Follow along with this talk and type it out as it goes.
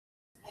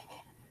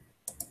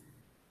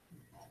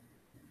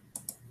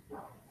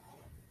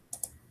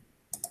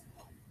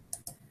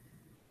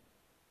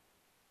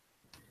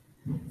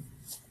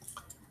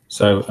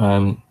So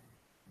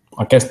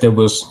I guess there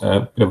was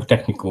a bit of a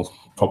technical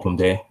problem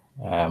there.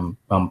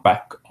 I'm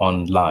back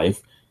on live.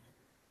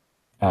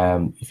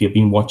 If you've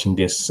been watching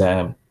this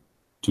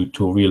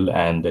tutorial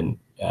and then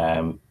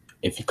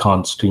if you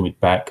can't stream it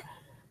back,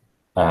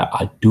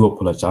 I do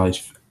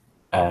apologize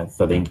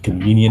for the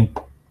inconvenience,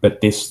 but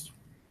this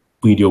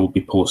video will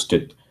be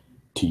posted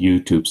to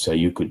YouTube, so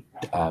you could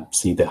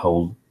see the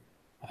whole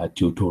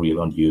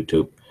tutorial on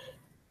YouTube.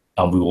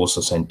 And we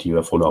also sent you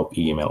a follow-up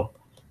email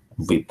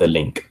with the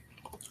link.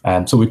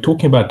 So we're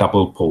talking about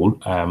double pole.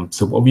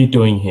 So what we're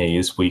doing here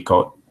is we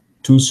got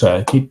two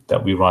circuits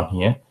that we run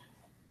here,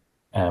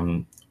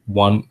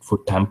 one for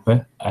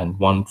tamper and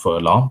one for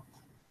alarm.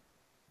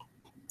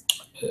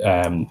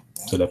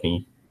 So let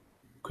me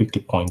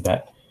quickly point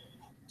that.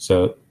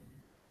 So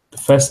the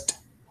first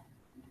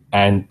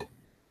and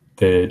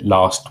the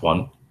last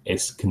one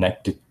is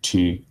connected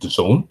to the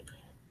zone,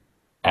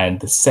 and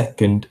the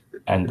second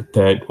and the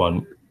third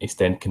one is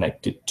then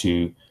connected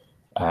to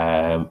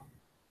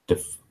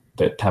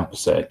the tamper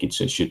circuit.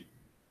 So it should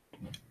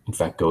in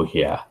fact go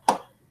here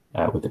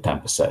with the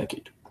tamper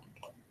circuit.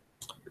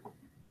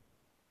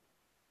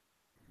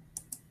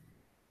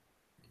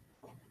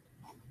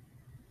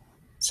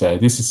 So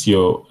this is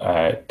your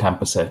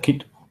tamper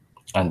circuit,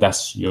 and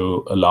that's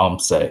your alarm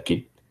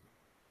circuit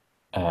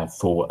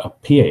for a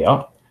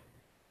PAR.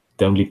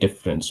 The only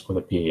difference for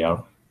the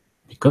PAR,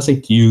 because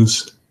it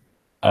uses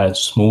a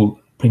small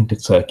printed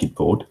circuit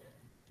board,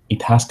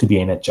 it has to be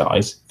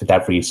energized. For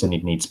that reason,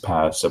 it needs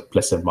power, so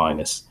plus and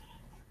minus.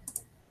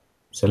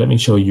 So let me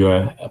show you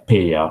a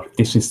PAR.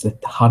 This is the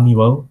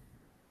Honeywell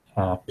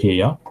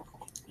PAR.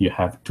 You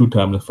have two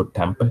terminals for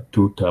tamper,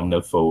 two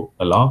terminals for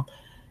alarm,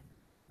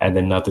 and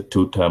another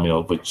two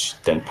terminal which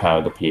then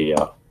power the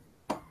PAR.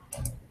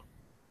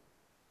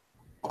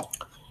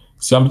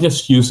 So I'm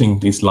just using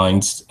these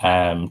lines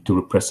to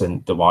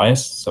represent the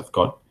wires. So I've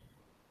got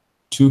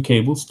two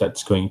cables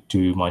that's going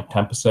to my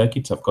tamper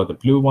circuits. I've got the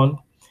blue one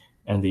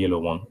and the yellow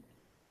one.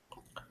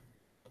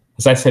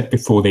 As I said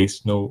before,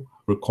 there's no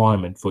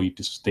requirement for you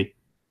to stick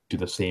to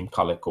the same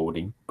color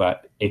coding,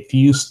 but if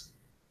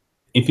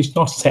it's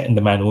not set in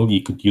the manual,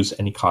 you could use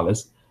any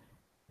colors.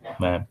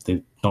 They're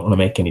not going to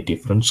make any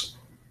difference.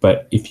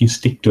 But if you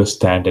stick to a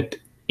standard,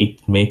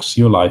 it makes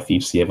your life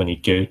easier when you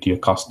go to your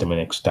customer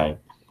next time.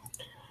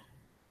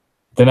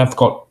 Then I've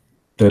got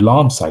the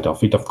alarm side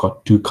of it. I've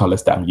got two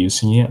colors that I'm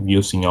using here. I'm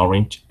using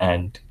orange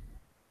and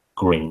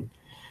green.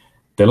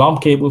 The alarm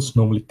cables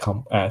normally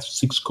come as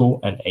 6-core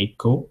and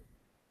 8-core.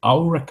 I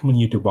would recommend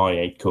you to buy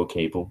 8-core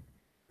cable.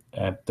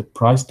 The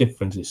price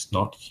difference is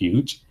not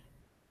huge,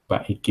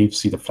 but it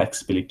gives you the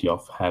flexibility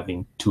of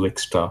having two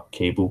extra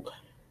cable.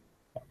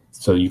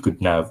 So you could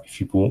now,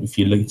 if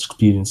you're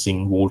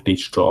experiencing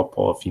voltage drop,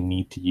 or if you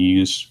need to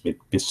use with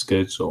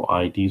biscuits or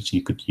IDs,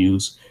 you could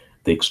use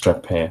the extra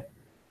pair.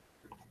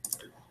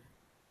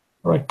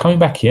 All right, coming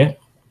back here,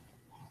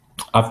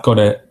 I've got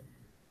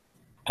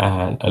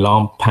an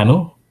alarm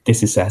panel.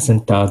 This is a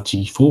Centaur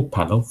G4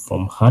 panel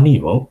from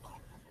Honeywell.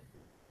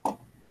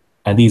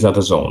 And these are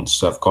the zones.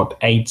 So I've got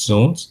 8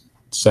 zones.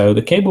 So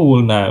the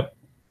cable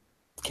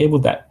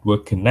that were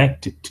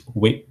connected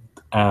with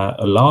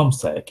alarm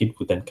circuit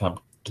would then come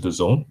to the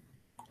zone.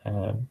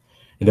 In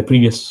the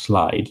previous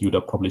slide, you'd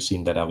have probably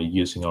seen that I was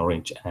using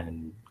orange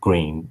and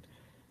green.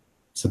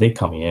 So they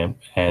come here,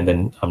 and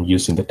then I'm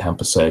using the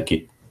tamper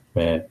circuit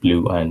where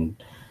blue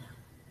and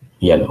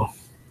yellow.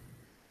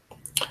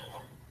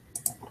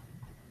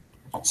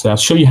 So I'll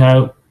show you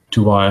how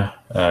to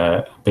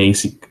wire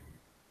basic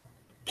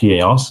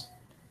PARs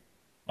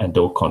and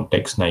door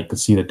contacts. Now you can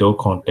see the door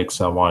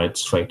contacts are wired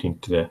straight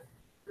into the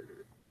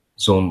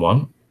zone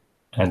 1,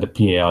 and the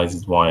PAR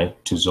is wired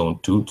to zone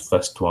 2, the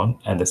first one,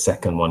 and the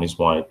second one is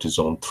wired to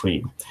zone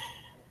 3.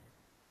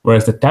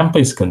 Whereas the tamper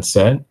is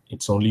concerned,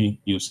 it's only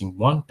using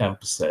one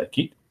tamper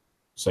circuit,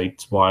 so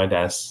it's wired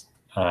as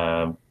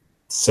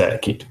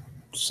circuit.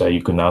 So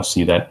you can now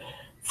see that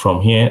from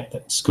here,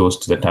 this goes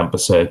to the tamper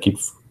circuit,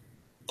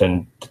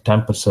 then the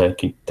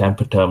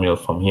tamper terminal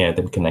from here,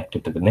 then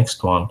connected to the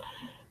next one,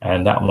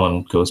 and that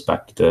one goes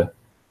back to the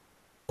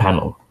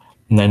panel.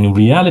 Now in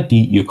reality,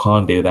 you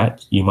can't do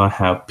that. You might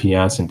have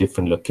PRs in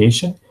different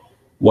locations.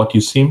 What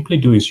you simply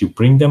do is you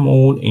bring them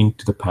all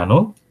into the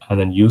panel and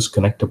then use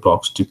connector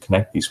blocks to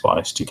connect these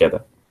wires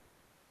together.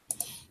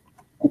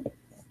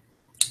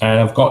 And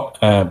I've got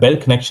a bell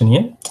connection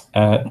here.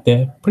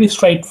 They're pretty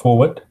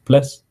straightforward,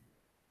 plus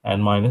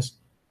and minus,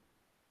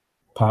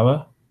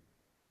 power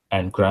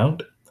and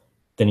ground.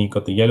 Then you've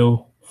got the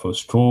yellow for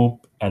strobe,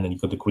 and then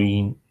you've got the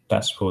green,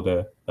 that's for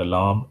the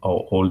alarm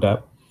or hold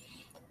up.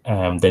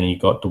 Then you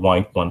got the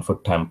white one for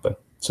tamper.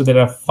 So there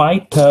are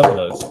 5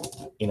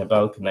 terminals in a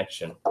bell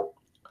connection.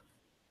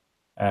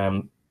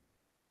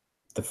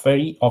 The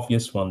very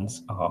obvious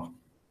ones are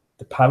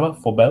the power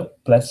for bell,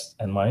 plus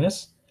and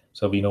minus.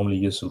 So we normally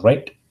use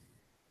red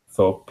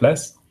for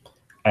plus,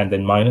 and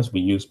then minus we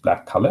use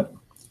black color.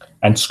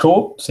 And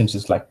strobe, since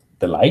it's like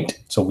the light,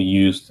 so we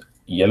use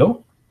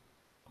yellow.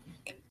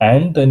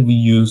 And then we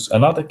use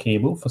another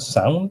cable for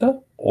sounder,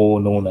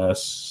 or known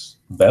as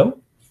bell.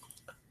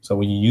 So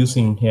we're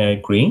using here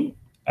green,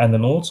 and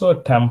then also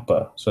a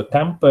tamper. So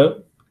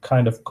tamper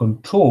kind of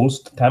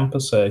controls the tamper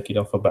circuit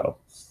of a bell.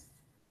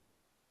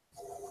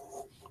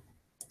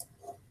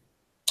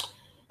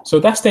 So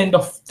that's the end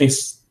of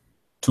this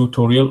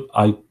tutorial.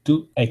 I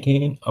do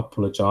again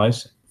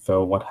apologize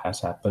for what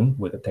has happened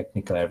with the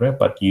technical error,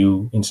 but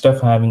you, instead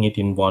of having it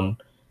in one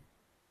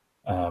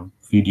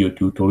video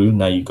tutorial,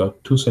 now you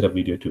got two set of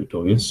video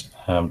tutorials.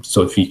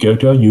 So if you go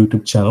to our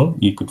YouTube channel,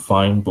 you could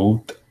find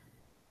both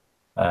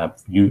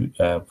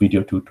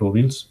video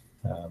tutorials.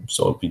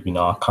 So it's been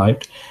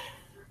archived.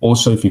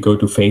 Also, if you go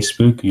to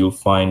Facebook, you'll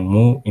find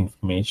more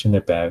information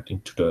about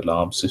Intruder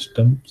alarm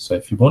system. So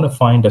if you want to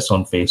find us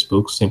on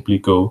Facebook, simply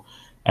go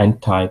and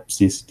type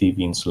CCTV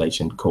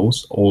installation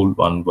course, all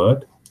one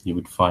word. You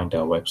would find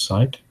our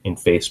website in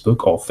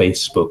Facebook or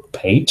Facebook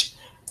page.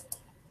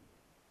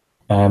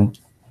 And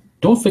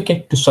don't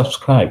forget to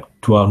subscribe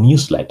to our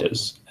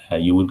newsletters.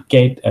 You will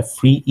get a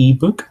free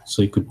ebook,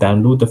 so you could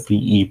download the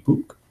free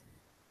ebook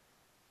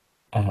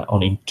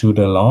on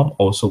Intruder alarm.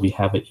 Also, we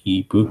have an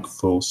ebook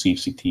for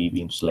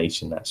CCTV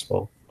installation as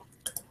well.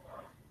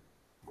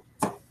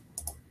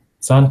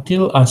 So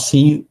until I see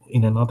you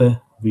in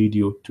another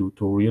video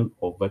tutorial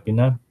or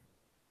webinar,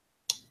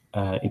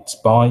 it's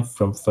bye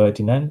from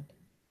Ferdinand,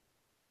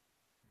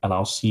 and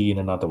I'll see you in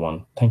another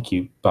one. Thank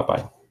you.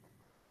 Bye-bye.